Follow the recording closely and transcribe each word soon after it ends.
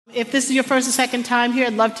If this is your first or second time here,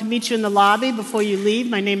 I'd love to meet you in the lobby before you leave.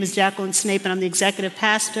 My name is Jacqueline Snape, and I'm the executive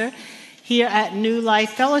pastor here at New Life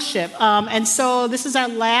Fellowship. And so this is our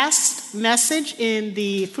last message in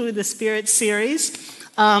the Fruit of the Spirit series.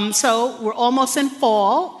 So we're almost in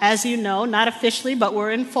fall, as you know, not officially, but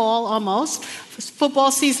we're in fall almost.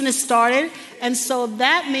 Football season has started. And so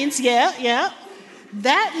that means,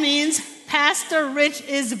 that means Pastor Rich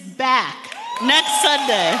is back next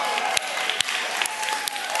Sunday.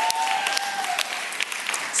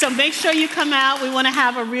 So make sure you come out. We want to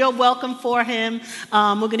have a real welcome for him.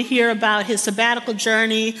 We're going to hear about his sabbatical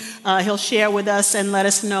journey. He'll share with us and let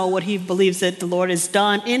us know what he believes that the Lord has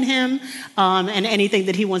done in him, and anything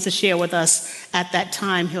that he wants to share with us at that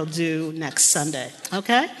time he'll do next Sunday.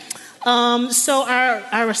 Okay? So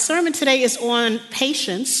our sermon today is on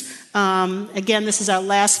patience. Again, this is our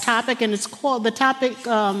last topic, and it's called the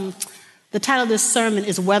title of this sermon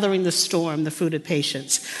is Weathering the Storm, the Fruit of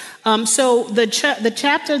Patience. So the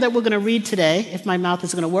chapter that we're going to read today, if my mouth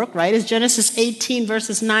is going to work right, is Genesis 18,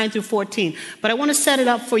 verses 9 through 14. But I want to set it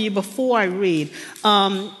up for you before I read.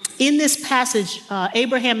 In this passage,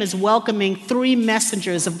 Abraham is welcoming 3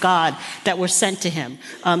 messengers of God that were sent to him.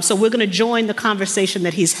 So we're going to join the conversation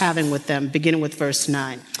that he's having with them, beginning with verse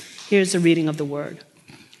 9. Here's the reading of the word.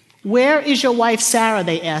 "Where is your wife Sarah?"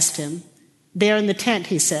 they asked him. "There in the tent,"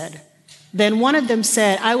 he said. Then one of them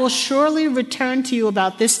said, "I will surely return to you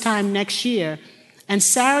about this time next year, and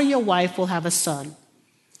Sarah, your wife, will have a son."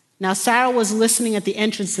 Now Sarah was listening at the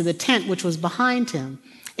entrance to the tent, which was behind him.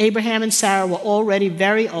 Abraham and Sarah were already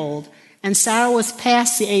very old, and Sarah was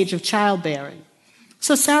past the age of childbearing.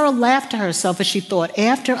 So Sarah laughed to herself as she thought,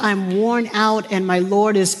 "After I'm worn out and my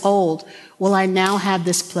Lord is old, will I now have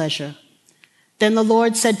this pleasure?" Then the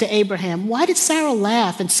Lord said to Abraham, "Why did Sarah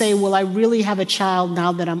laugh and say, 'Will I really have a child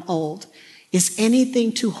now that I'm old?' Is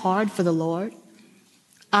anything too hard for the Lord?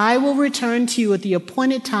 I will return to you at the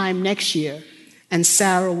appointed time next year, and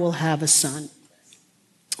Sarah will have a son."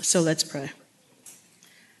 So let's pray.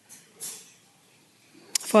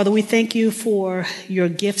 Father, we thank you for your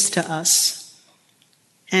gifts to us.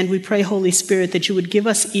 And we pray, Holy Spirit, that you would give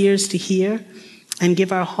us ears to hear and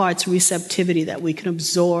give our hearts receptivity that we can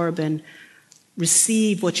absorb and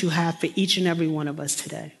receive what you have for each and every one of us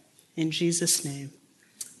today. In Jesus' name.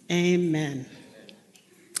 Amen.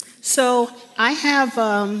 So I have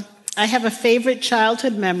a favorite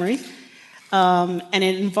childhood memory, and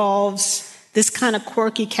it involves this kind of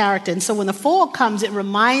quirky character. And so when the fall comes, it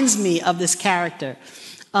reminds me of this character.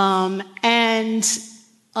 He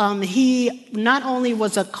not only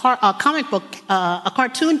was a comic book, a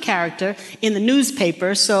cartoon character in the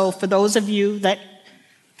newspaper. So for those of you that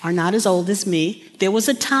are not as old as me, there was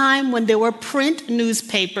a time when there were print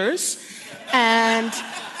newspapers, and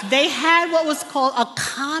they had what was called a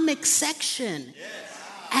comic section.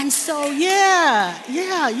 And so,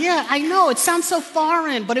 I know, it sounds so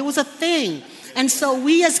foreign, but it was a thing. And so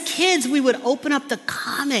we as kids, we would open up the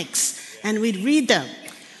comics and we'd read them.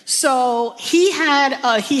 So he had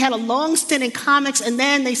a long stint in comics, and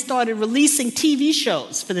then they started releasing TV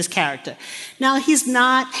shows for this character. Now, he's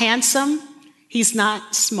not handsome. He's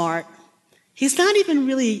not smart. He's not even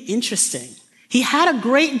really interesting. He had a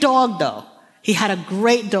great dog, though. He had a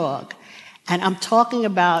great dog, and I'm talking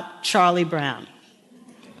about Charlie Brown.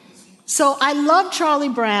 So I love Charlie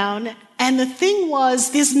Brown, and the thing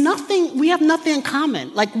was, we have nothing in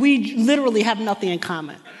common. Like, we literally have nothing in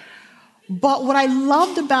common. But what I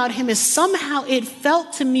loved about him is somehow it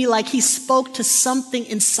felt to me like he spoke to something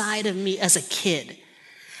inside of me as a kid.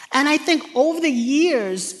 And I think over the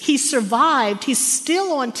years, he survived. He's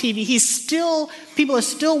still on TV. People are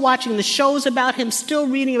still watching the shows about him, still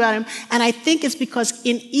reading about him. And I think it's because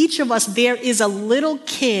in each of us, there is a little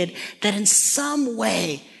kid that in some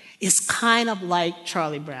way is kind of like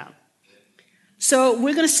Charlie Brown. So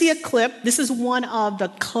we're going to see a clip. This is one of the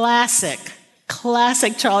classic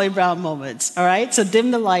Charlie Brown moments. All right? So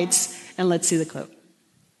dim the lights and let's see the clip.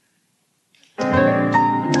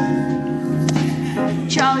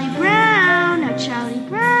 Charlie Brown, oh Charlie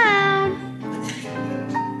Brown.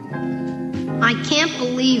 I can't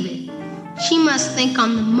believe it. She must think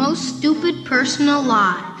I'm the most stupid person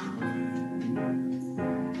alive.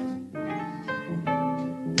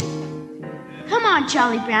 Come on,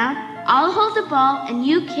 Charlie Brown. I'll hold the ball and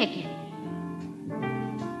you kick it.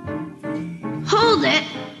 Hold it?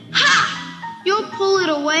 Ha! You'll pull it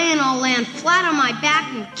away and I'll land flat on my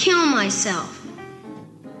back and kill myself.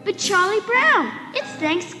 But Charlie Brown, it's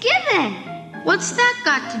Thanksgiving. What's that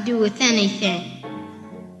got to do with anything?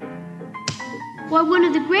 Well, one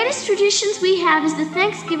of the greatest traditions we have is the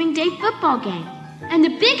Thanksgiving Day football game. And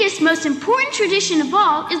the biggest, most important tradition of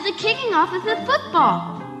all is the kicking off of the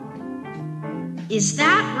football. Is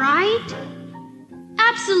that right?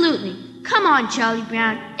 Absolutely. Come on, Charlie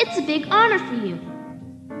Brown. It's a big honor for you.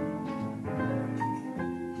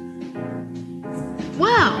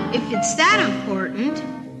 Well, if it's that important,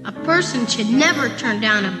 a person should never turn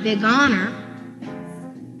down a big honor.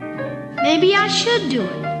 Maybe I should do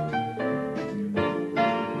it.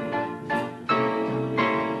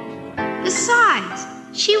 Besides,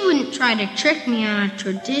 she wouldn't try to trick me on a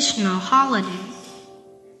traditional holiday.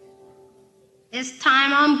 This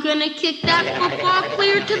time I'm gonna kick that football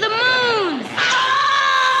clear to the moon!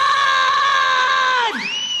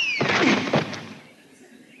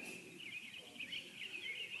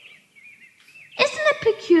 Isn't it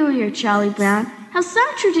peculiar, Charlie Brown, how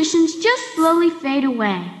some traditions just slowly fade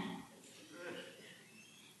away?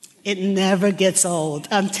 It never gets old.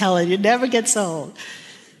 I'm telling you, it never gets old.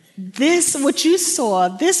 This, what you saw,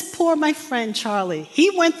 this poor, my friend Charlie, he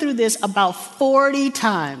went through this about 40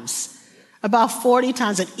 times. About 40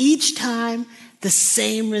 times, and each time, the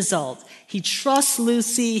same result. He trusts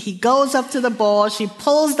Lucy, he goes up to the ball, she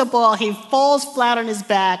pulls the ball, he falls flat on his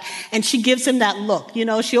back, and she gives him that look. You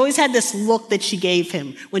know, she always had this look that she gave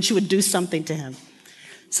him when she would do something to him.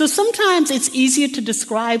 So sometimes it's easier to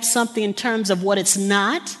describe something in terms of what it's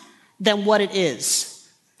not than what it is.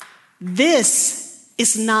 This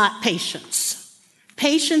is not patience.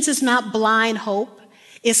 Patience is not blind hope.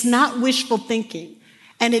 It's not wishful thinking.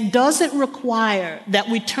 And it doesn't require that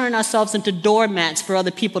we turn ourselves into doormats for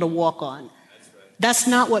other people to walk on. That's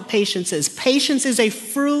not what patience is. Patience is a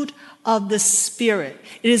fruit of the Spirit.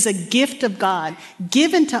 It is a gift of God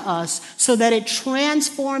given to us so that it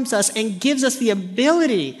transforms us and gives us the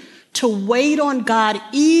ability to wait on God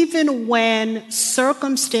even when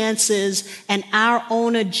circumstances and our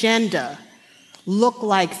own agenda look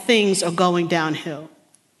like things are going downhill.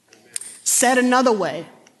 Said another way,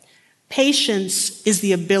 patience is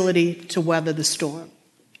the ability to weather the storm.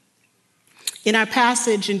 In our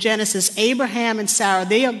passage in Genesis, Abraham and Sarah,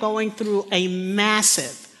 they are going through a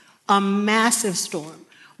massive storm.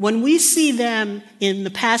 When we see them in the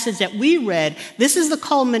passage that we read, this is the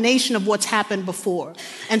culmination of what's happened before.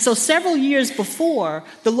 And so several years before,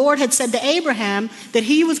 the Lord had said to Abraham that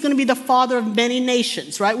he was going to be the father of many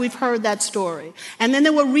nations, right? We've heard that story. And then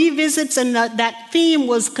there were revisits, and that theme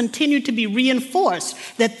was continued to be reinforced,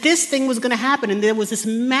 that this thing was going to happen. And there was this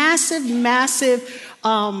massive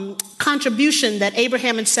contribution that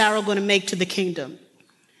Abraham and Sarah are going to make to the kingdom.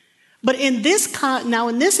 But in this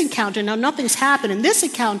encounter, nothing's happened. In this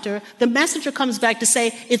encounter, the messenger comes back to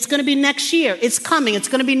say, it's going to be next year. It's coming. It's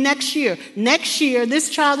going to be next year. Next year, this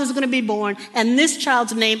child is going to be born, and this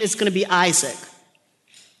child's name is going to be Isaac.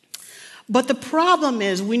 But the problem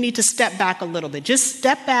is we need to step back a little bit. Just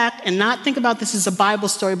step back and not think about this as a Bible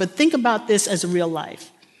story, but think about this as real life.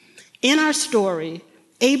 In our story,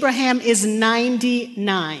 Abraham is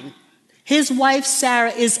 99. His wife, Sarah,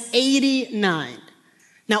 is 89.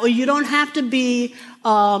 Now, you don't have to be,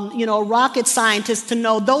 a rocket scientist to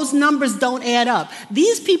know those numbers don't add up.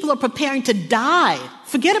 These people are preparing to die.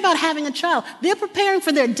 Forget about having a child. They're preparing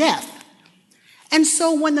for their death. And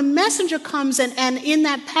so when the messenger comes and in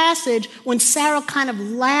that passage, when Sarah kind of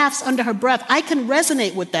laughs under her breath, I can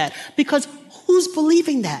resonate with that because who's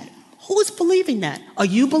believing that? Who's believing that? Are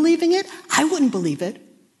you believing it? I wouldn't believe it.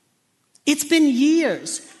 It's been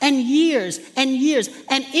years and years and years.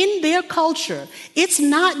 And in their culture, it's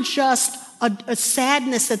not just a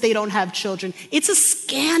sadness that they don't have children. It's a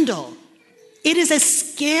scandal. It is a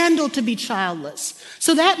scandal to be childless.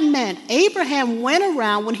 So that meant Abraham went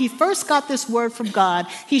around when he first got this word from God.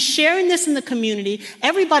 He's sharing this in the community.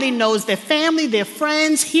 Everybody knows, their family, their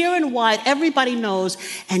friends, here and wide, everybody knows.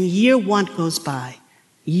 And year 1 goes by,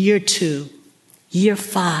 year 2, year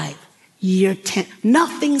 5. Year 10,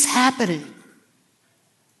 nothing's happening.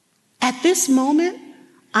 At this moment,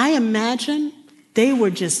 I imagine they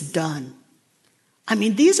were just done. I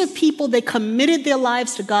mean, these are people that committed their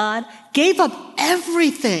lives to God, gave up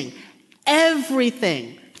everything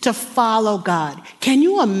to follow God. Can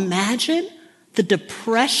you imagine the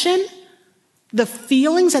depression, the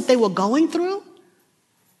feelings that they were going through?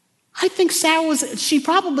 I think she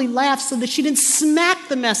probably laughed so that she didn't smack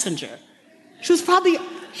the messenger. She was probably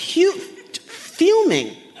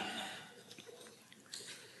fuming.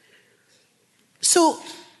 So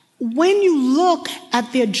when you look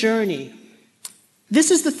at their journey, this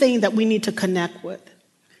is the thing that we need to connect with.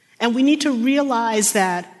 And we need to realize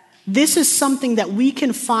that this is something that we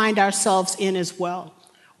can find ourselves in as well.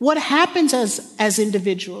 What happens as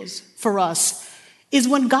individuals for us is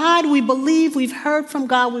when we believe, we've heard from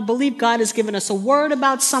God, we believe God has given us a word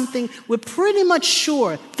about something, we're pretty much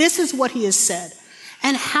sure this is what he has said.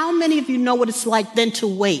 And how many of you know what it's like then to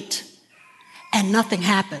wait? and nothing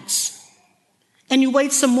happens. And you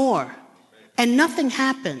wait some more, and nothing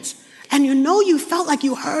happens. And you know you felt like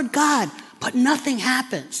you heard God, but nothing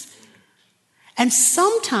happens. And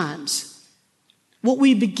sometimes what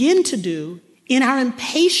we begin to do in our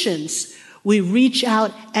impatience, we reach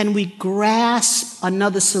out and we grasp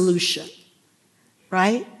another solution,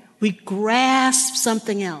 right? We grasp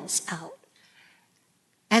something else out.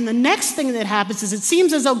 And the next thing that happens is it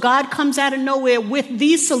seems as though God comes out of nowhere with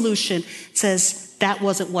the solution. It says, that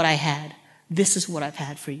wasn't what I had. This is what I've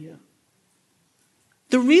had for you.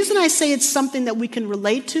 The reason I say it's something that we can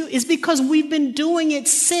relate to is because we've been doing it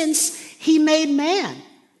since he made man.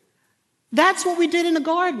 That's what we did in the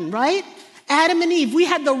garden, right? Adam and Eve, we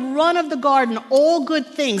had the run of the garden, all good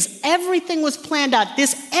things. Everything was planned out.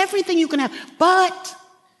 Everything you can have. But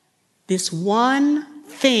this one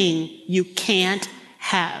thing you can't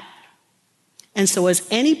have. And so as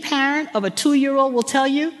any parent of a 2-year-old will tell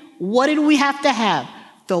you, what did we have to have?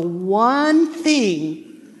 The one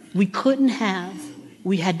thing we couldn't have,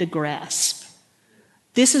 we had to grasp.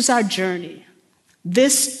 This is our journey.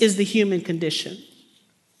 This is the human condition.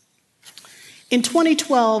 In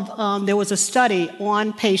 2012, there was a study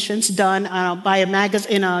on patients done by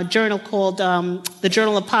in a journal called the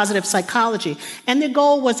Journal of Positive Psychology. And the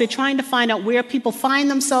goal was they're trying to find out where people find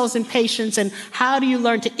themselves in patience and how do you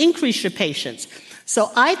learn to increase your patience. So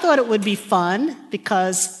I thought it would be fun,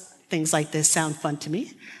 because things like this sound fun to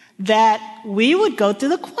me, that we would go through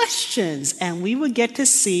the questions and we would get to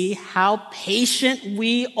see how patient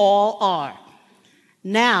we all are.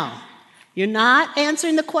 Now, you're not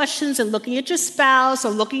answering the questions and looking at your spouse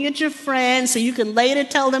or looking at your friends so you can later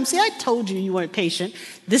tell them, see, I told you you weren't patient.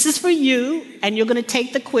 This is for you, and you're going to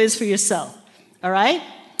take the quiz for yourself. All right?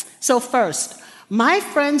 So first, my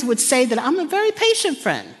friends would say that I'm a very patient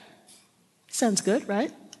friend. Sounds good,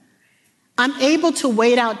 right? I'm able to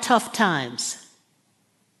wait out tough times.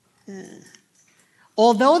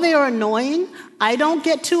 Although they are annoying, I don't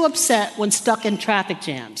get too upset when stuck in traffic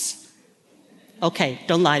jams. Okay,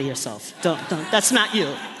 don't lie to yourself. Don't. That's not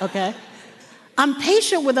you, okay? I'm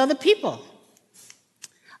patient with other people.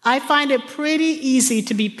 I find it pretty easy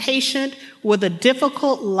to be patient with a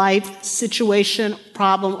difficult life situation,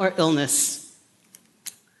 problem, or illness.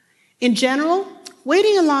 In general,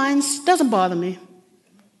 waiting in lines doesn't bother me.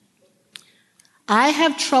 I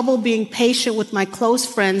have trouble being patient with my close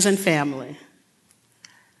friends and family.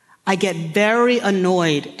 I get very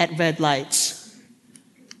annoyed at red lights.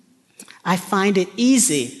 I find it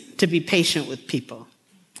easy to be patient with people.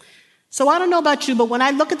 So I don't know about you, but when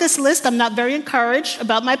I look at this list, I'm not very encouraged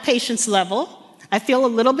about my patience level. I feel a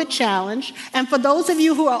little bit challenged. And for those of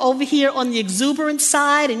you who are over here on the exuberant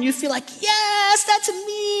side and you feel like, yes, that's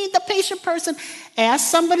me, the patient person,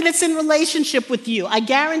 ask somebody that's in relationship with you. I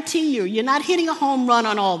guarantee you, you're not hitting a home run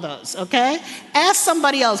on all those, okay? Ask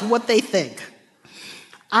somebody else what they think.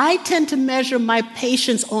 I tend to measure my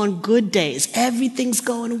patience on good days. Everything's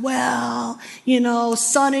going well,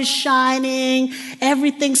 sun is shining,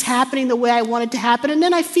 everything's happening the way I want it to happen. And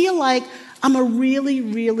then I feel like I'm a really,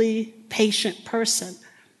 really patient person.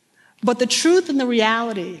 But the truth and the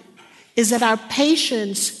reality is that our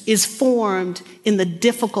patience is formed in the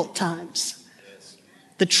difficult times.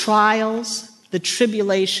 The trials, the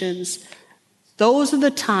tribulations, those are the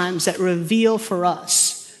times that reveal for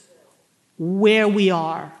us where we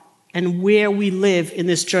are and where we live in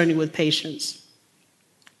this journey with patience.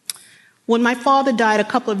 When my father died a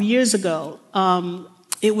couple of years ago,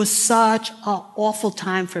 it was such an awful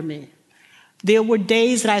time for me. There were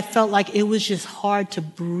days that I felt like it was just hard to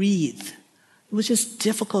breathe. It was just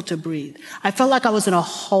difficult to breathe. I felt like I was in a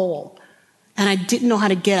hole, and I didn't know how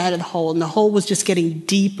to get out of the hole, and the hole was just getting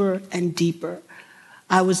deeper and deeper.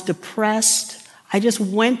 I was depressed. I just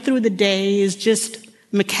went through the days just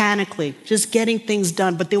mechanically, just getting things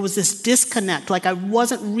done. But there was this disconnect, like I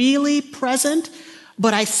wasn't really present,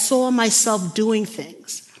 but I saw myself doing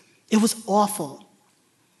things. It was awful.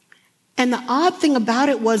 And the odd thing about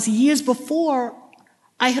it was years before,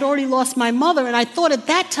 I had already lost my mother, and I thought at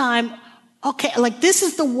that time, okay, like this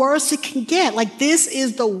is the worst it can get. Like this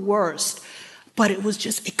is the worst. But it was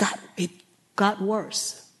just, it got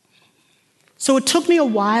worse. So it took me a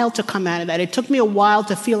while to come out of that. It took me a while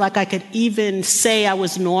to feel like I could even say I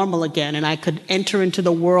was normal again and I could enter into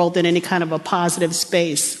the world in any kind of a positive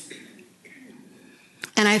space.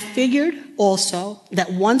 And I figured also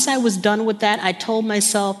that once I was done with that, I told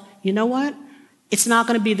myself, you know what? It's not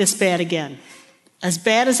going to be this bad again. As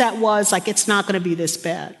bad as that was, it's not going to be this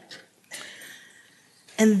bad.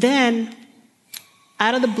 And then,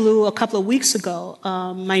 out of the blue, a couple of weeks ago,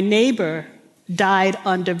 my neighbor died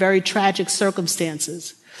under very tragic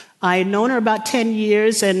circumstances. I had known her about 10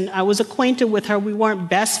 years, and I was acquainted with her. We weren't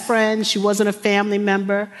best friends. She wasn't a family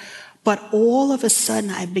member. But all of a sudden,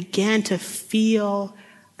 I began to feel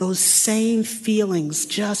those same feelings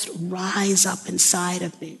just rise up inside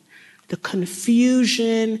of me. The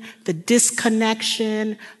confusion, the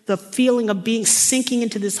disconnection, the feeling of sinking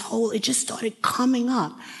into this hole, it just started coming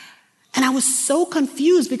up. And I was so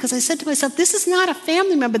confused because I said to myself, this is not a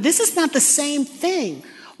family member. This is not the same thing.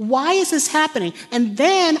 Why is this happening? And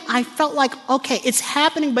then I felt like, okay, it's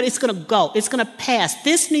happening, but it's going to go. It's going to pass.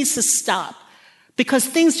 This needs to stop because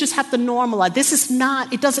things just have to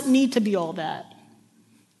normalize. It doesn't need to be all that.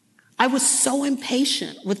 I was so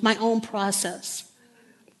impatient with my own process.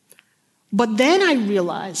 But then I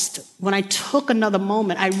realized, when I took another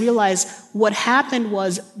moment, I realized what happened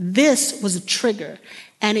was this was a trigger.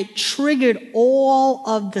 And it triggered all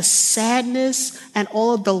of the sadness and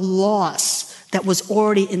all of the loss that was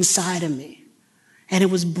already inside of me. And it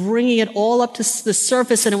was bringing it all up to the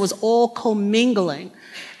surface, and it was all commingling.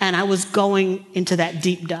 And I was going into that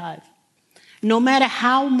deep dive. No matter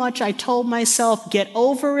how much I told myself, get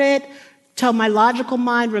over it, tell my logical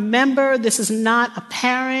mind, remember, this is not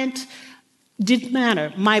apparent, didn't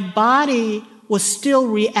matter. My body was still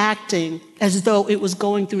reacting as though it was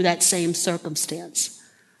going through that same circumstance.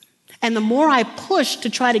 And the more I pushed to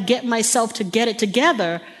try to get myself to get it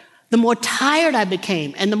together, the more tired I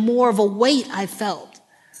became and the more of a weight I felt.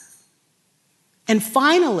 And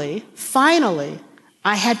finally,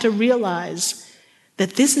 I had to realize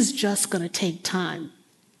that this is just going to take time.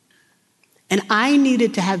 And I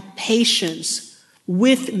needed to have patience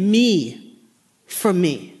with me for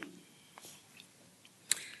me.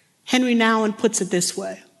 Henry Nouwen puts it this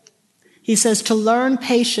way. He says, to learn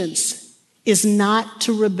patience is not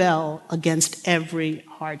to rebel against every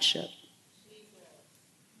hardship.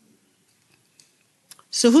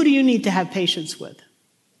 So who do you need to have patience with?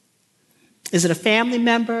 Is it a family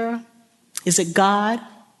member? Is it God?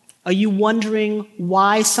 Are you wondering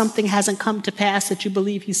why something hasn't come to pass that you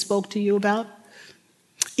believe he spoke to you about?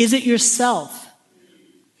 Is it yourself?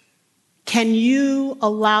 Can you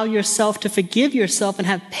allow yourself to forgive yourself and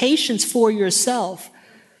have patience for yourself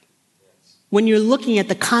when you're looking at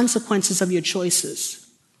the consequences of your choices?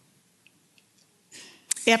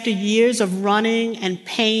 After years of running and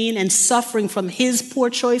pain and suffering from his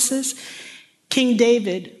poor choices, King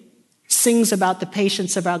David sings about the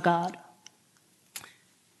patience of our God.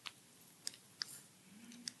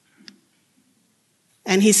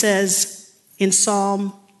 And he says in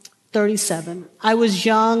Psalm 37, I was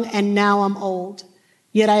young and now I'm old,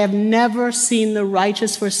 yet I have never seen the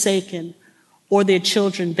righteous forsaken or their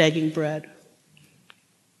children begging bread.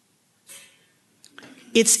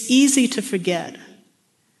 It's easy to forget.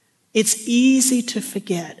 It's easy to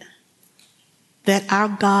forget that our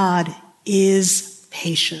God is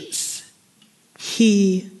patience.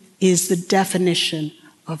 He is the definition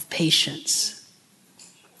of patience.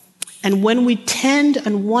 And when we tend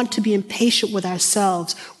and want to be impatient with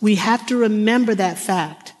ourselves, we have to remember that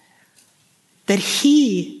fact, that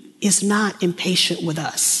he is not impatient with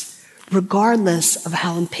us, regardless of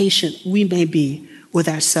how impatient we may be with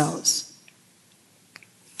ourselves.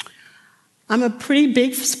 I'm a pretty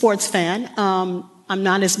big sports fan. I'm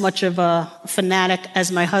not as much of a fanatic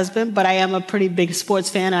as my husband, but I am a pretty big sports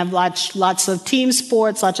fan. I've watched lots of team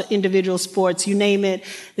sports, lots of individual sports, you name it.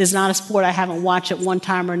 There's not a sport I haven't watched at one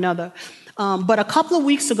time or another. But a couple of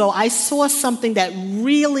weeks ago, I saw something that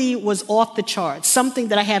really was off the charts, something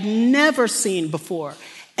that I have never seen before,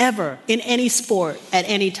 ever, in any sport at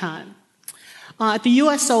any time. At the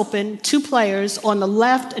U.S. Open, two players, on the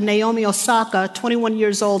left, Naomi Osaka, 21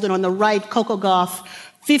 years old, and on the right, Coco Gauff,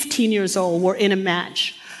 15 years old, were in a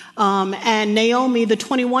match. And Naomi, the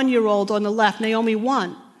 21-year-old on the left, Naomi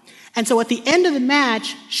won. And so at the end of the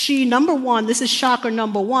match, she, number one, this is shocker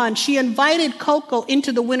number one, she invited Coco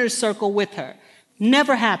into the winner's circle with her.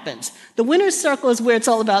 Never happens. The winner's circle is where it's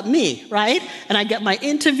all about me, right? And I get my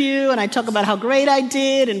interview and I talk about how great I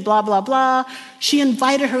did and blah, blah, blah. She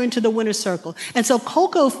invited her into the winner's circle. And so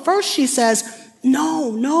Coco, first she says,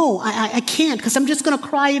 no, I can't, because I'm just going to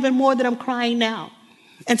cry even more than I'm crying now.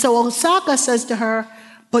 And so Osaka says to her,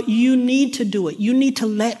 but you need to do it. You need to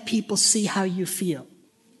let people see how you feel.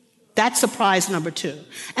 That's surprise number two.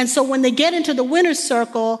 And so when they get into the winner's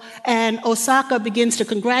circle and Osaka begins to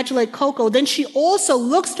congratulate Coco, then she also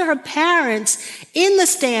looks to her parents in the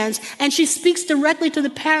stands and she speaks directly to the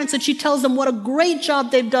parents and she tells them what a great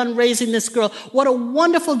job they've done raising this girl, what a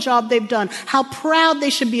wonderful job they've done, how proud they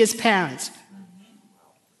should be as parents.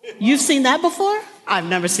 You've seen that before? I've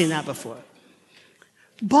never seen that before.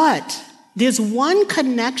 But there's one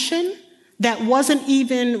connection that wasn't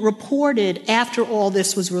even reported after all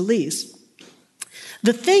this was released.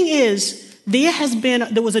 The thing is,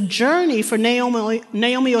 there was a journey for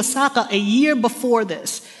Naomi Osaka a year before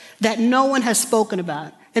this that no one has spoken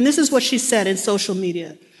about. And this is what she said in social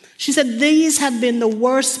media. She said, "These have been the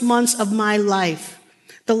worst months of my life.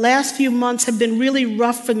 The last few months have been really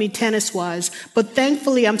rough for me tennis-wise, but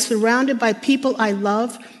thankfully I'm surrounded by people I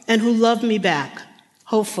love and who love me back."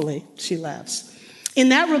 Hopefully, she laughs. In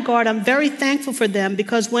that regard, I'm very thankful for them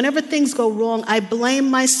because whenever things go wrong, I blame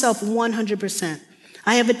myself 100%.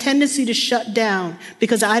 I have a tendency to shut down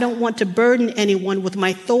because I don't want to burden anyone with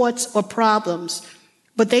my thoughts or problems,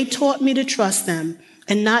 but they taught me to trust them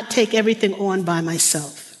and not take everything on by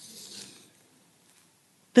myself.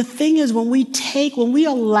 The thing is, when we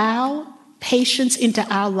allow patience into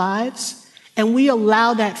our lives and we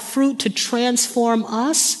allow that fruit to transform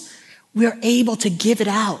us, we're able to give it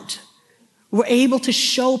out. We're able to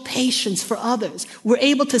show patience for others. We're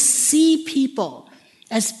able to see people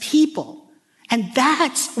as people. And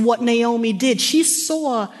that's what Naomi did. She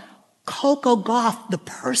saw Coco Gauff, the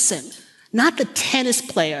person, not the tennis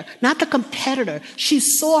player, not the competitor. She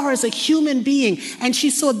saw her as a human being, and she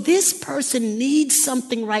saw this person needs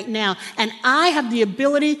something right now, and I have the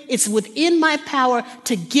ability, it's within my power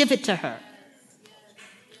to give it to her.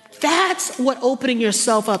 That's what opening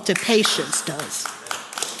yourself up to patience does.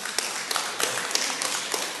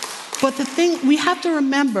 But the thing, we have to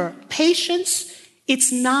remember, patience,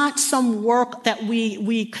 it's not some work that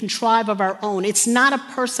we contrive of our own. It's not a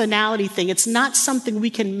personality thing. It's not something we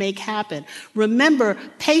can make happen. Remember,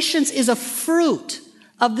 patience is a fruit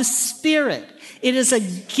of the Spirit. It is a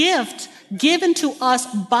gift given to us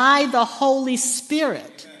by the Holy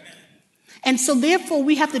Spirit. And so therefore,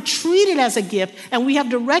 we have to treat it as a gift, and we have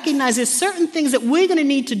to recognize there's certain things that we're going to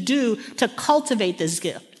need to do to cultivate this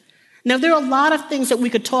gift. Now, there are a lot of things that we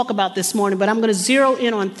could talk about this morning, but I'm going to zero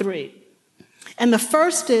in on 3. And the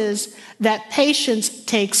first is that patience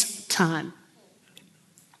takes time.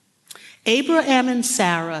 Abraham and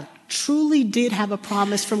Sarah truly did have a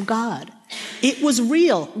promise from God. It was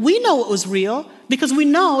real. We know it was real because we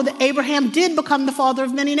know that Abraham did become the father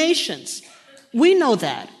of many nations. We know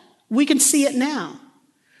that. We can see it now.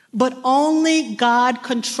 But only God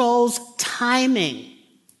controls timing.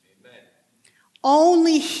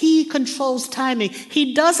 Only He controls timing.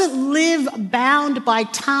 He doesn't live bound by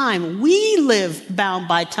time. We live bound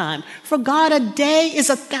by time. For God, a day is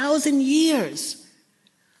 1,000 years.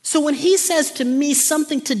 So when He says to me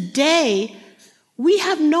something today, we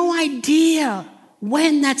have no idea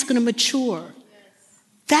when that's going to mature.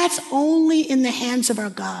 That's only in the hands of our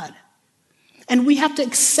God. And we have to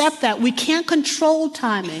accept that. We can't control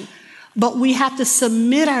timing, but we have to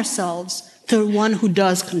submit ourselves to the one who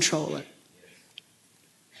does control it.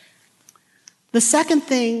 The second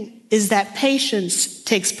thing is that patience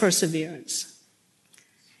takes perseverance.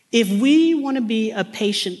 If we want to be a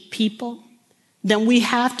patient people, then we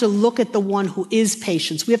have to look at the one who is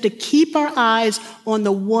patient. We have to keep our eyes on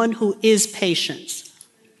the one who is patient.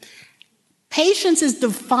 Patience is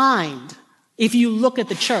defined if you look at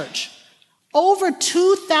the church. Over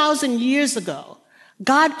 2,000 years ago,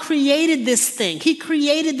 God created this thing. He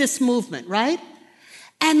created this movement, right?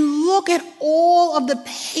 And look at all of the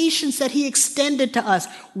patience that He extended to us.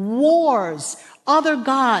 Wars, other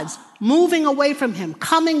gods, moving away from Him,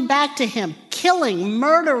 coming back to Him, killing,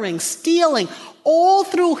 murdering, stealing, all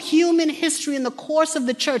through human history in the course of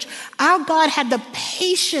the church. Our God had the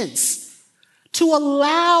patience to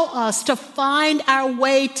allow us to find our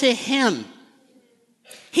way to Him.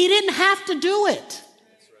 He didn't have to do it.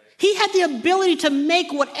 He had the ability to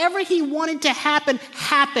make whatever He wanted to happen,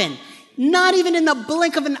 happen. Not even in the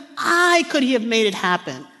blink of an eye could He have made it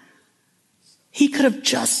happen. He could have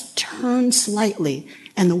just turned slightly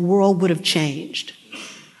and the world would have changed.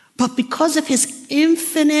 But because of His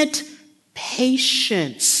infinite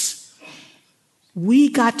patience, we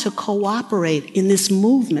got to cooperate in this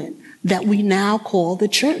movement that we now call the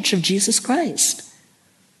Church of Jesus Christ.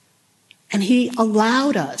 And He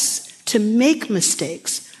allowed us to make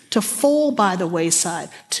mistakes, to fall by the wayside,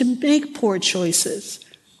 to make poor choices.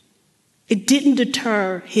 It didn't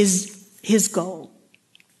deter his goal.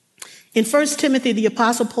 In 1 Timothy, the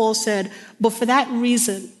Apostle Paul said, "But for that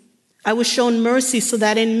reason, I was shown mercy so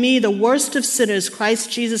that in me, the worst of sinners, Christ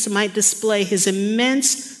Jesus might display His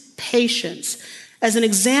immense patience as an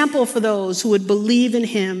example for those who would believe in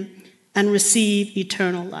Him and receive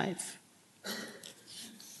eternal life."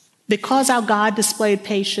 Because our God displayed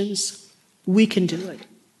patience, we can do it.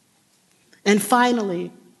 And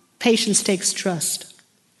finally, patience takes trust.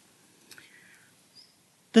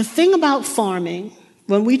 The thing about farming,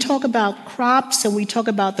 When we talk about crops and we talk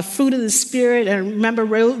about the fruit of the Spirit, and remember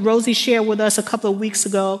Rosie shared with us a couple of weeks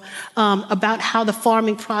ago about how the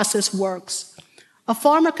farming process works. A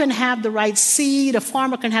farmer can have the right seed, a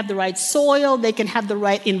farmer can have the right soil, they can have the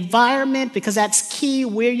right environment because that's key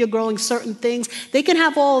where you're growing certain things. They can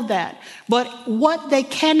have all of that. But what they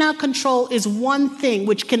cannot control is one thing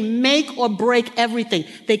which can make or break everything.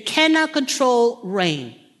 They cannot control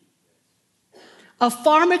rain. A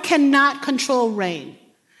farmer cannot control rain.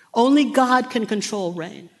 Only God can control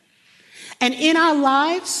rain. And in our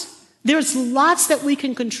lives, there's lots that we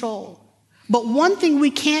can control. But one thing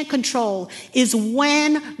we can't control is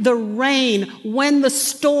when the rain, when the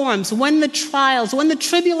storms, when the trials, when the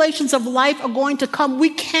tribulations of life are going to come. We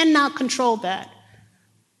cannot control that.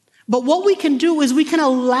 But what we can do is we can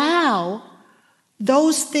allow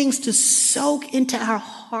those things to soak into our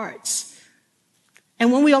hearts.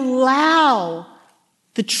 And when we allow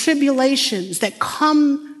the tribulations that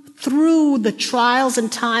come through the trials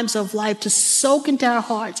and times of life to soak into our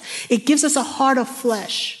hearts, it gives us a heart of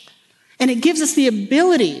flesh. And it gives us the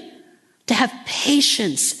ability to have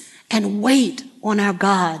patience and wait on our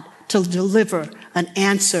God to deliver an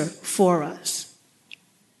answer for us.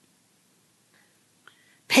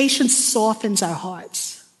 Patience softens our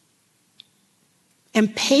hearts.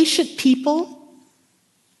 And patient people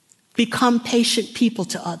become patient people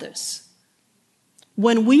to others.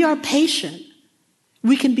 When we are patient,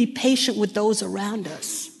 we can be patient with those around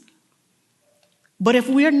us. But if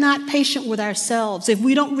we're not patient with ourselves, if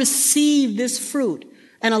we don't receive this fruit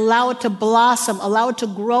and allow it to blossom, allow it to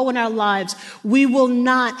grow in our lives, we will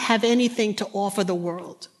not have anything to offer the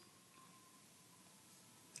world.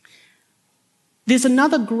 There's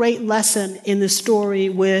another great lesson in the story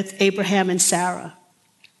with Abraham and Sarah.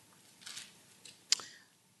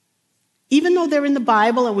 Even though they're in the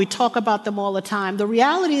Bible and we talk about them all the time, the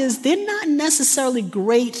reality is they're not necessarily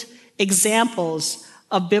great examples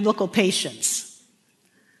of biblical patience.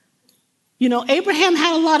 You know, Abraham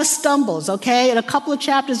had a lot of stumbles, okay? In a couple of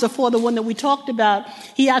chapters before the one that we talked about,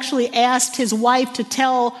 he actually asked his wife to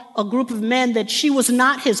tell a group of men that she was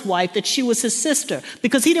not his wife, that she was his sister,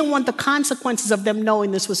 because he didn't want the consequences of them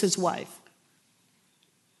knowing this was his wife.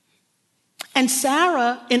 And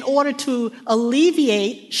Sarah, in order to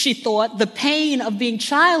alleviate, she thought, the pain of being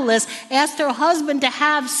childless, asked her husband to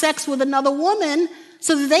have sex with another woman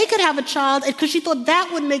so that they could have a child, because she thought that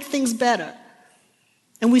would make things better.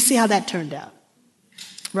 And we see how that turned out,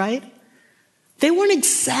 right? They weren't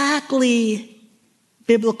exactly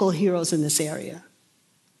biblical heroes in this area.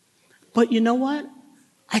 But you know what?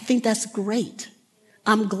 I think that's great.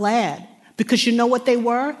 I'm glad. Because you know what they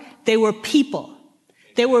were? They were people.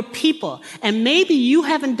 They were people. And maybe you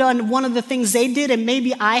haven't done one of the things they did, and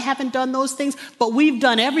maybe I haven't done those things, but we've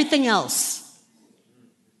done everything else.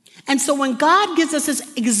 And so when God gives us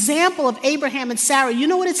this example of Abraham and Sarah, you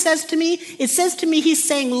know what it says to me? It says to me, he's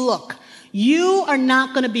saying, look, you are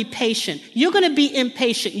not going to be patient. You're going to be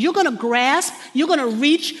impatient. You're going to grasp. You're going to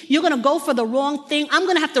reach. You're going to go for the wrong thing. I'm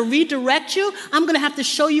going to have to redirect you. I'm going to have to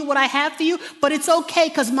show you what I have for you. But it's okay,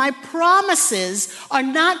 because my promises are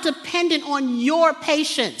not dependent on your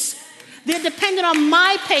patience. They're dependent on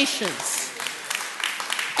my patience.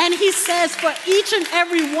 And he says, for each and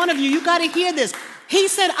every one of you, you got to hear this. He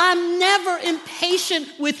said, I'm never impatient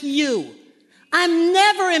with you. I'm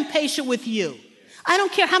never impatient with you. I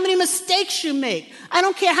don't care how many mistakes you make. I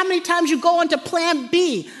don't care how many times you go on to plan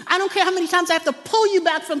B. I don't care how many times I have to pull you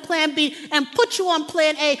back from plan B and put you on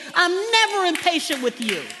plan A. I'm never impatient with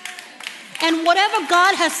you. And whatever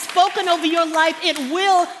God has spoken over your life, it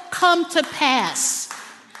will come to pass.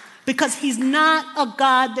 Because he's not a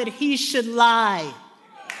God that he should lie.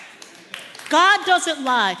 God doesn't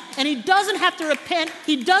lie, and he doesn't have to repent,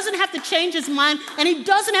 he doesn't have to change his mind, and he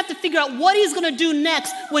doesn't have to figure out what he's going to do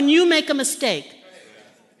next when you make a mistake.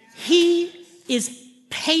 He is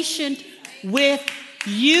patient with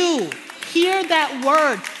you. Hear that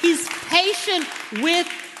word. He's patient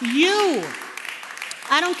with you.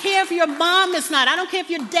 I don't care if your mom is not. I don't care if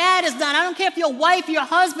your dad is not. I don't care if your wife, your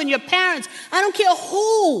husband, your parents. I don't care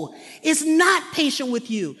who is not patient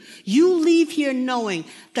with you. You leave here knowing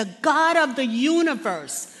the God of the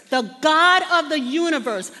universe, the God of the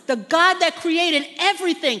universe, the God that created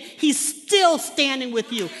everything, he's still standing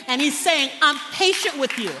with you. And he's saying, I'm patient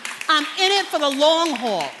with you. I'm in it for the long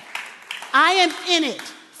haul. I am in it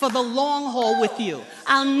for the long haul with you.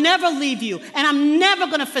 I'll never leave you, and I'm never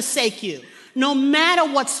going to forsake you. No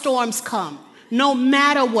matter what storms come, no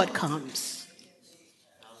matter what comes.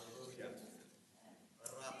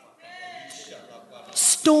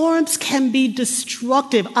 Storms can be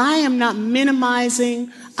destructive. I am not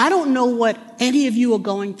minimizing. I don't know what any of you are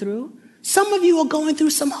going through. Some of you are going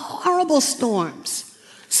through some horrible storms.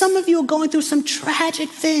 Some of you are going through some tragic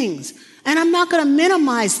things. And I'm not going to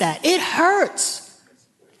minimize that. It hurts.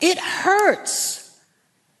 It hurts.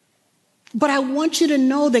 But I want you to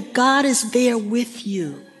know that God is there with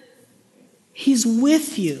you. He's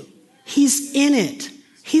with you. He's in it.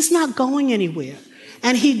 He's not going anywhere.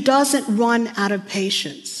 And he doesn't run out of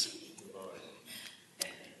patience.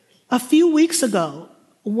 A few weeks ago,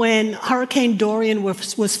 when Hurricane Dorian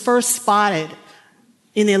was first spotted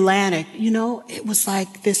in the Atlantic, it was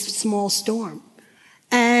like this small storm.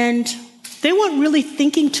 And they weren't really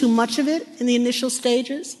thinking too much of it in the initial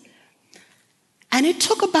stages. And it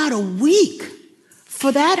took about a week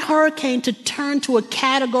for that hurricane to turn to a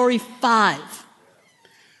Category 5.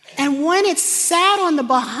 And when it sat on the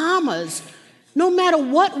Bahamas, no matter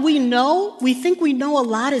what we know, we think we know a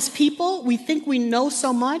lot as people, we think we know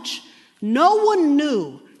so much. No one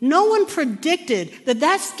knew, no one predicted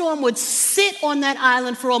that storm would sit on that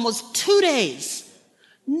island for almost 2 days.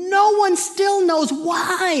 No one still knows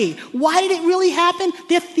why. Why did it really happen?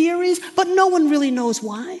 There are theories, but no one really knows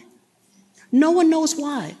why. No one knows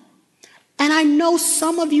why. And I know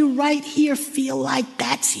some of you right here feel like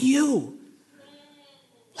that's you.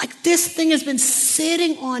 Like this thing has been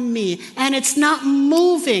sitting on me and it's not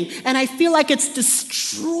moving and I feel like it's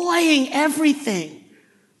destroying everything.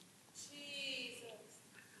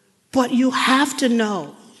 But you have to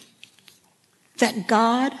know that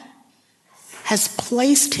God has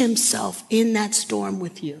placed himself in that storm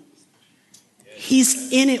with you.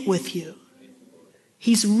 He's in it with you.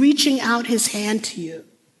 He's reaching out his hand to you.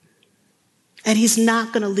 And he's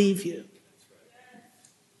not going to leave you.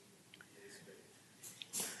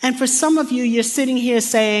 And for some of you, you're sitting here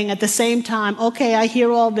saying at the same time, okay, I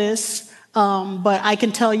hear all this, but I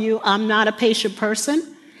can tell you I'm not a patient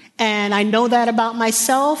person. And I know that about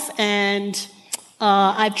myself. And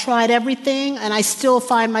I've tried everything. And I still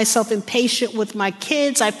find myself impatient with my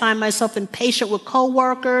kids. I find myself impatient with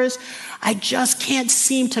coworkers. I just can't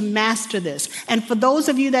seem to master this. And for those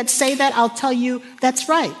of you that say that, I'll tell you that's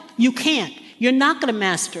right. You can't. You're not going to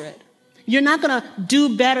master it. You're not going to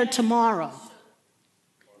do better tomorrow.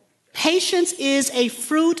 Patience is a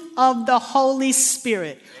fruit of the Holy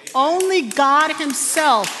Spirit. Only God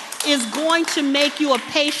himself is going to make you a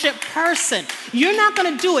patient person. You're not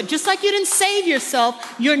going to do it. Just like you didn't save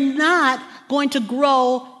yourself, you're not going to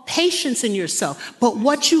grow patience in yourself. But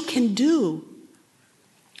what you can do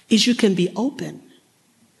is you can be open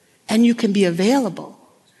and you can be available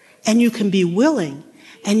and you can be willing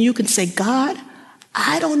and you can say, God,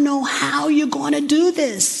 I don't know how you're going to do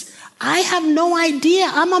this. I have no idea.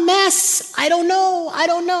 I'm a mess. I don't know.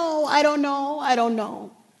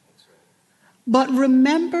 But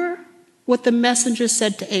remember what the messenger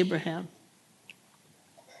said to Abraham.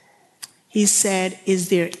 He said, is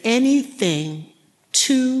there anything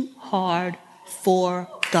too hard for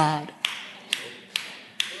God?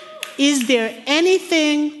 Is there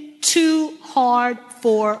anything too hard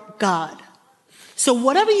for God? So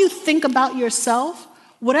whatever you think about yourself,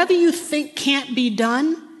 whatever you think can't be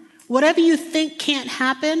done, whatever you think can't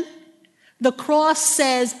happen, the cross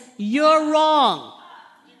says, you're wrong.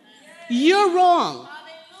 You're wrong.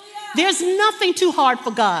 There's nothing too hard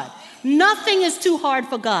for God. Nothing is too hard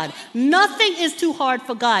for God. Nothing is too hard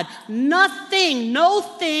for God. Nothing, no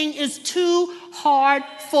thing is too hard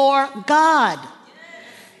for God.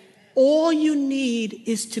 All you need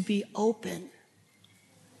is to be open.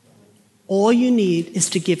 All you need is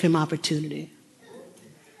to give him opportunity.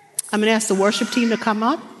 I'm going to ask the worship team to come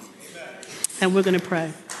up, and we're going to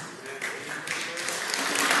pray.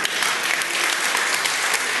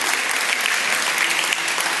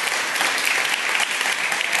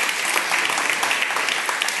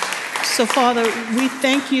 So, Father, we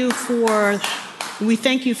thank you for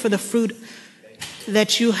the fruit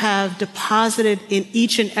that you have deposited in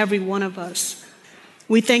each and every one of us.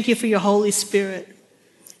 We thank you for your Holy Spirit.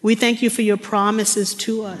 We thank you for your promises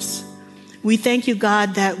to us. We thank you,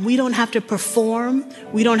 God, that we don't have to perform.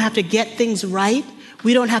 We don't have to get things right.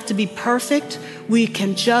 We don't have to be perfect. We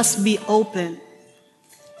can just be open.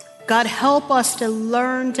 God, help us to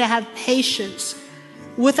learn to have patience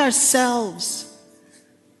with ourselves,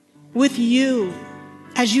 with you,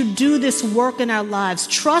 as you do this work in our lives,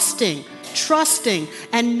 trusting,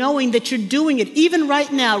 and knowing that you're doing it. Even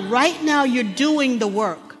right now you're doing the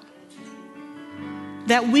work.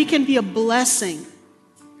 That we can be a blessing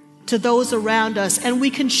to those around us, and we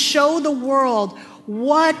can show the world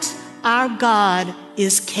what our God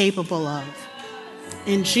is capable of.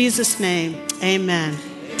 In Jesus' name, amen.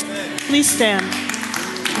 Please stand.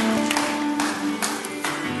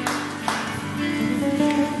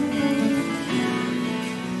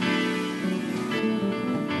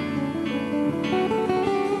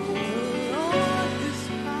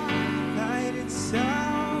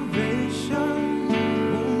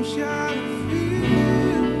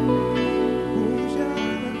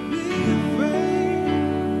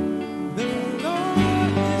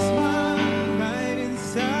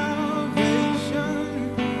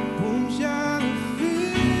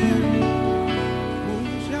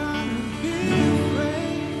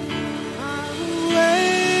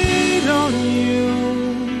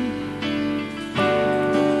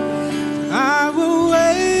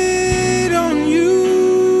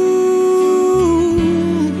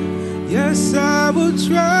 will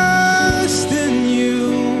trust in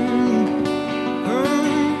you.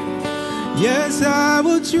 Yes, I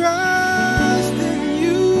will trust in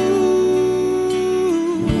you.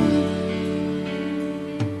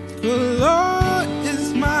 The Lord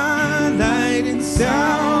is my light and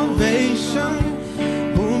salvation.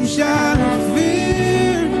 Whom shall I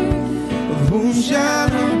fear? Of whom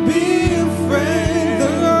shall I be afraid?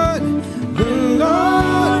 The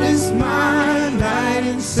Lord is my light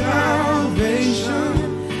and salvation.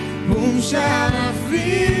 Whom shall I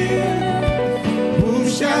fear? Whom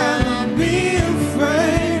shall I be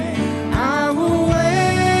afraid? I will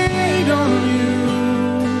wait on you.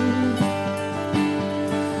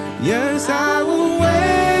 Yes, I will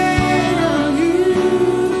wait on you.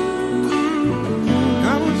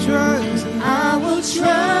 I will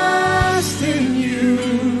trust in you.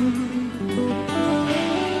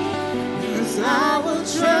 Yes, I will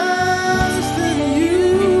trust in you.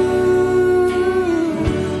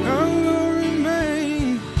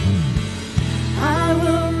 I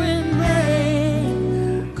will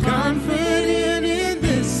remain confident in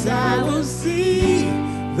this. I will see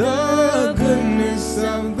the goodness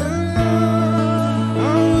of the Lord.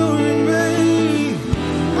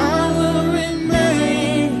 I will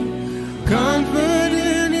remain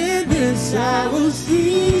confident in this. I will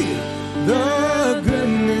see the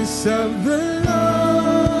goodness of the Lord.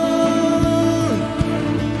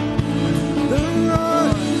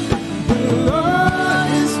 The Lord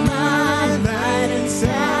is my light and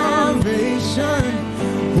salvation.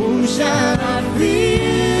 Whom shall I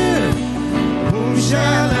fear? Whom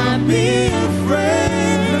shall I be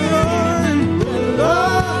afraid? The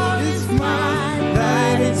Lord is my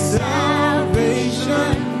light and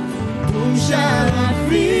salvation. Whom shall I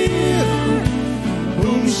fear?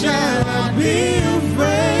 Whom shall I be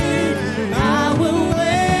afraid? I will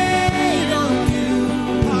wait on you.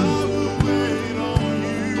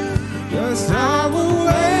 Yes, I will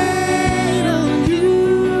wait on you.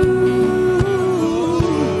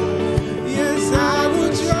 Yes, I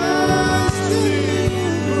will trust in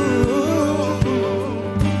you.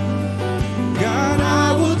 God,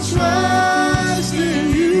 I will trust in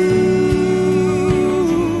you.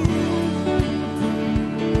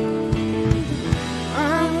 I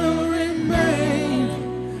will remain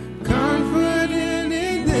confident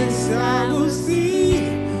in this. I will see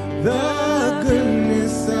the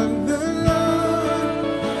goodness of the Lord.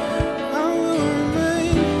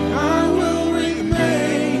 I will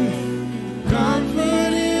remain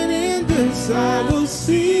confident in this. I will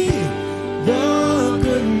see the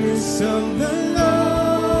goodness of the Lord.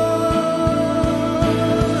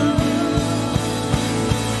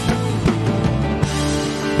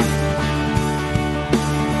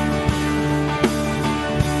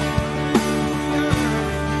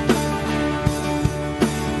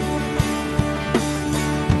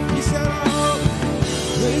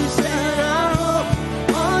 We set our hope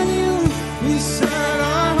on you. We set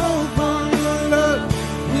our hope on your love.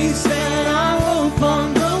 We set our hope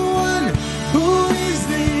on the one who is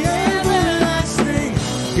the everlasting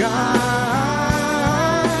God.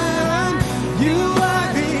 You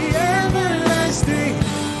are the everlasting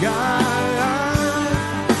God.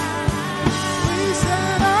 We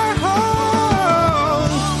set our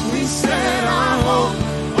hope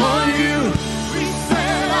on you. We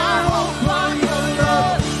set our hope on your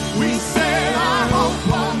love. We set our hope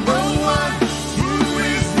on the one who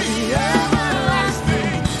is the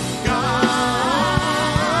everlasting God.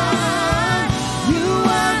 You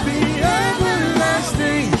are the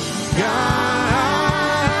everlasting God.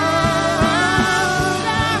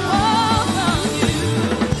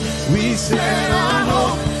 We set our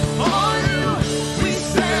hope on you. We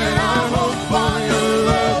set our hope on your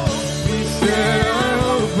love. We set our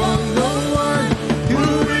hope on the one who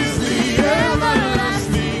is the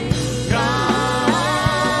everlasting God.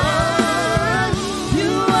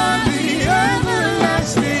 You are the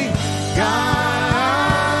everlasting God.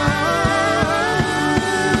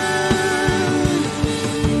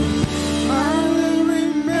 I will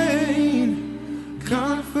remain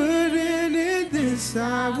confident in this.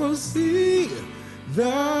 I will see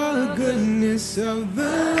the goodness of the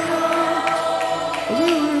Lord.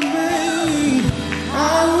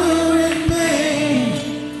 I will remain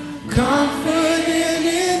confident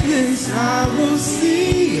in this. I will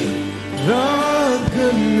see the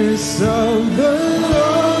goodness of the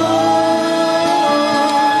Lord.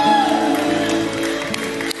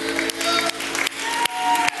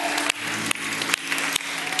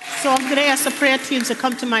 So I'm going to ask the prayer teams to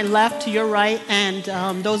come to my left, to your right, and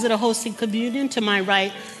those that are hosting communion to my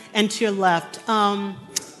right and to your left.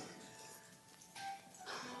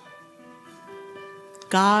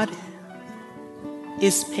 God,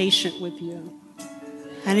 is patient with you.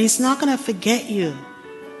 And he's not going to forget you.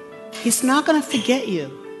 He's not going to forget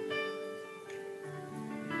you.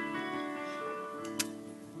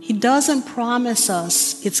 He doesn't promise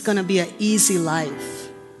us it's going to be an easy life.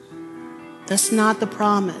 That's not the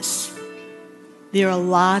promise. There are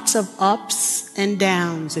lots of ups and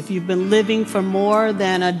downs. If you've been living for more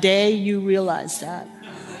than a day, you realize that.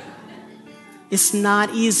 It's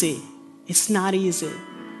not easy. It's not easy.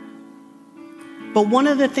 But one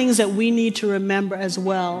of the things that we need to remember as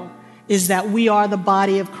well is that we are the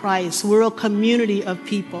body of Christ. We're a community of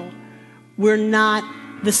people. We're not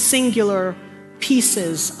the singular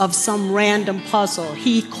pieces of some random puzzle.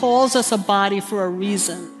 He calls us a body for a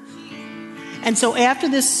reason. And so after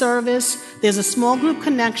this service, there's a small group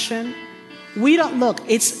connection. We're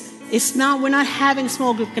not having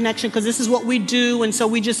small group connection because this is what we do, and so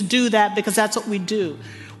we just do that because that's what we do.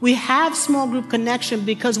 We have small group connection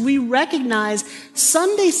because we recognize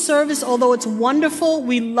Sunday service, although it's wonderful,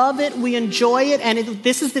 we love it, we enjoy it, and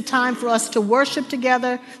this is the time for us to worship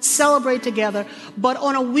together, celebrate together. But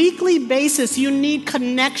on a weekly basis, you need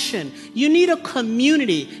connection. You need a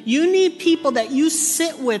community. You need people that you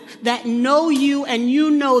sit with that know you and you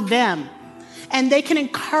know them. And they can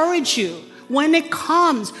encourage you when it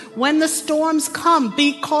comes, when the storms come,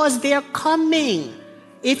 because they're coming.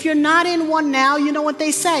 If you're not in one now, you know what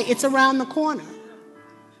they say, it's around the corner.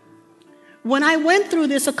 When I went through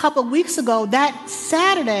this a couple of weeks ago, that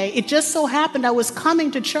Saturday, it just so happened I was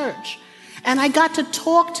coming to church. And I got to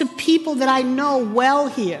talk to people that I know well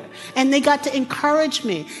here. And they got to encourage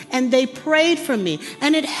me. And they prayed for me.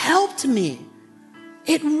 And it helped me.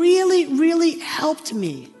 It really, really helped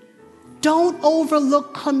me. Don't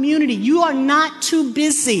overlook community. You are not too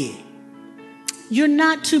busy. You're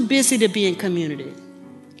not too busy to be in community.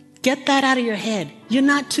 Get that out of your head. You're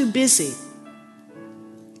not too busy.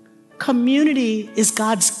 Community is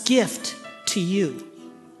God's gift to you.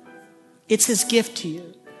 It's his gift to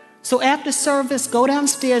you. So after service, go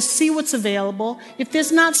downstairs, see what's available. If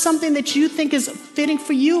there's not something that you think is fitting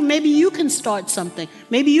for you, maybe you can start something.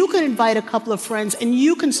 Maybe you can invite a couple of friends and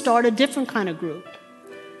you can start a different kind of group.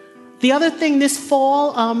 The other thing, this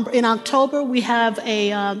fall, in October, we have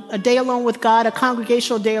a day alone with God, a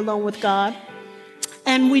congregational day alone with God.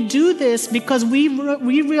 And we do this because we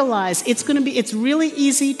realize it's really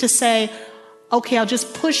easy to say, okay, I'll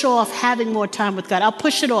just push off having more time with God. I'll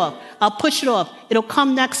push it off. It'll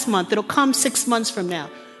come next month. It'll come 6 months from now.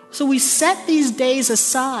 So we set these days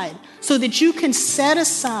aside so that you can set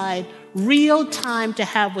aside real time to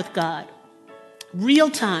have with God. Real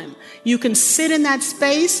time. You can sit in that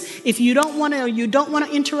space. If you don't want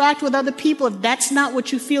to interact with other people, if that's not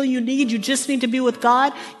what you feel you need, you just need to be with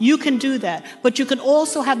God, you can do that. But you can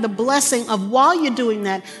also have the blessing of, while you're doing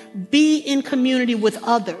that, be in community with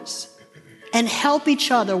others and help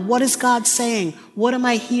each other. What is God saying? What am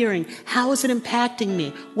I hearing? How is it impacting me?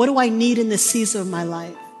 What do I need in this season of my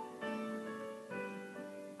life?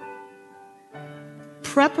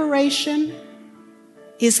 Preparation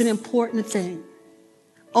is an important thing.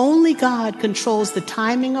 Only God controls the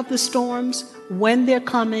timing of the storms, when they're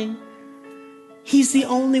coming. He's the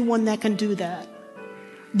only one that can do that.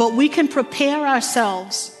 But we can prepare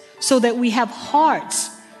ourselves so that we have hearts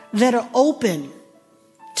that are open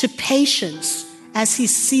to patience as he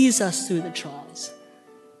sees us through the trials.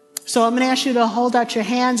 So I'm going to ask you to hold out your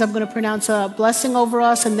hands. I'm going to pronounce a blessing over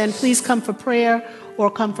us, and then please come for prayer or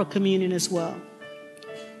come for communion as well.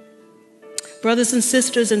 Brothers and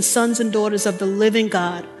sisters and sons and daughters of the living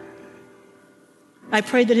God, I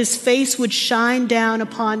pray that his face would shine down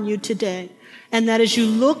upon you today, and that as you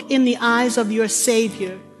look in the eyes of your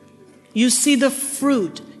Savior, you see the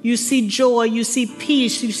fruit, you see joy, you see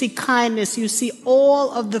peace, you see kindness, you see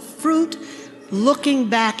all of the fruit looking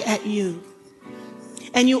back at you.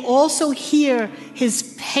 And you also hear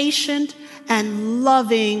his patient and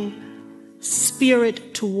loving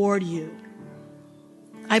spirit toward you.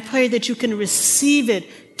 I pray that you can receive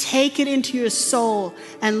it, take it into your soul,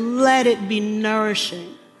 and let it be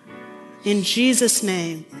nourishing. In Jesus'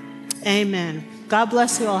 name, amen. God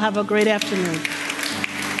bless you all. Have a great afternoon.